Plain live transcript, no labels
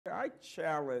I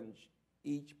challenge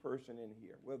each person in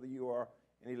here, whether you are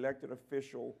an elected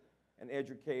official, an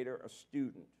educator, a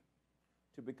student,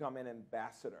 to become an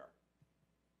ambassador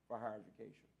for higher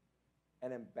education.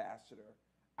 An ambassador.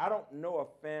 I don't know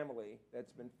a family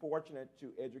that's been fortunate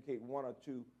to educate one or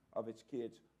two of its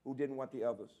kids who didn't want the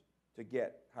others to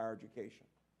get higher education.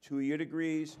 2-year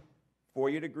degrees,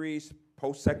 4-year degrees,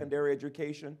 post-secondary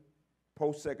education,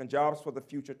 post-second jobs for the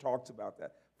future talks about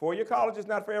that. 4-year college is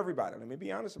not for everybody. Let me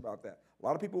be honest about that. A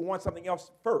lot of people want something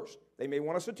else first. They may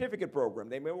want a certificate program.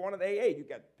 They may want an AA. You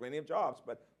got plenty of jobs,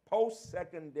 but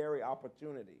post-secondary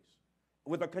opportunities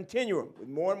with a continuum, with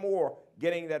more and more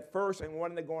getting that first and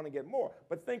wanting to go on and get more.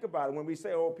 But think about it. When we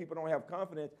say, oh, people don't have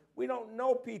confidence, we don't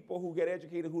know people who get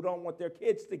educated who don't want their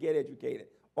kids to get educated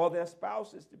or their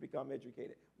spouses to become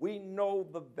educated. We know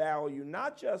the value,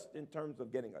 not just in terms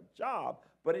of getting a job,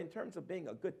 but in terms of being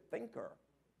a good thinker,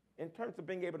 in terms of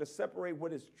being able to separate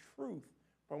what is truth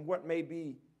from what may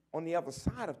be on the other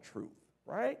side of truth,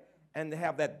 right? And to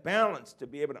have that balance to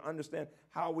be able to understand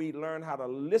how we learn how to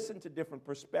listen to different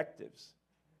perspectives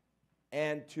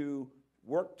and to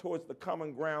work towards the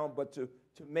common ground, but to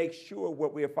make sure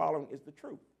what we are following is the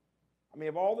truth. I mean,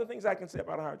 of all the things I can say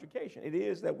about higher education, it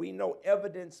is that we know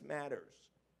evidence matters,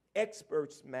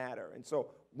 experts matter, and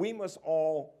so we must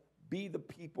all be the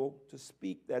people to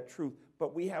speak that truth,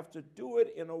 but we have to do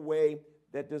it in a way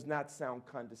that does not sound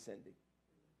condescending.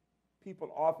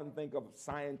 People often think of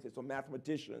scientists or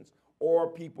mathematicians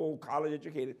or people college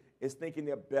educated as thinking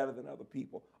they're better than other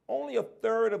people. Only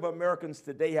 1/3 of Americans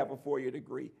today have a 4-year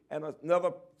degree, and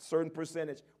another certain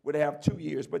percentage would have 2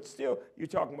 years, but still you're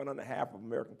talking about under half of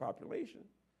American population.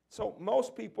 So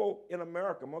most people in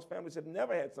America, most families have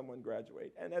never had someone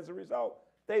graduate, and as a result,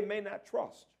 they may not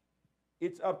trust.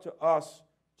 It's up to us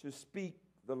to speak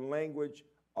the language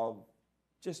of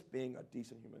just being a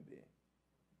decent human being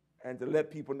and to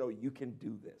let people know you can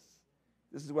do this.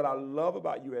 This is what I love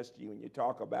about USG when you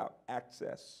talk about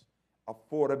access,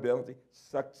 affordability,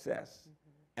 success,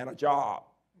 and a job.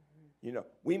 You know,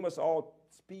 we must all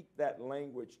speak that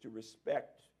language to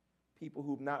respect people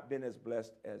who've not been as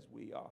blessed as we are.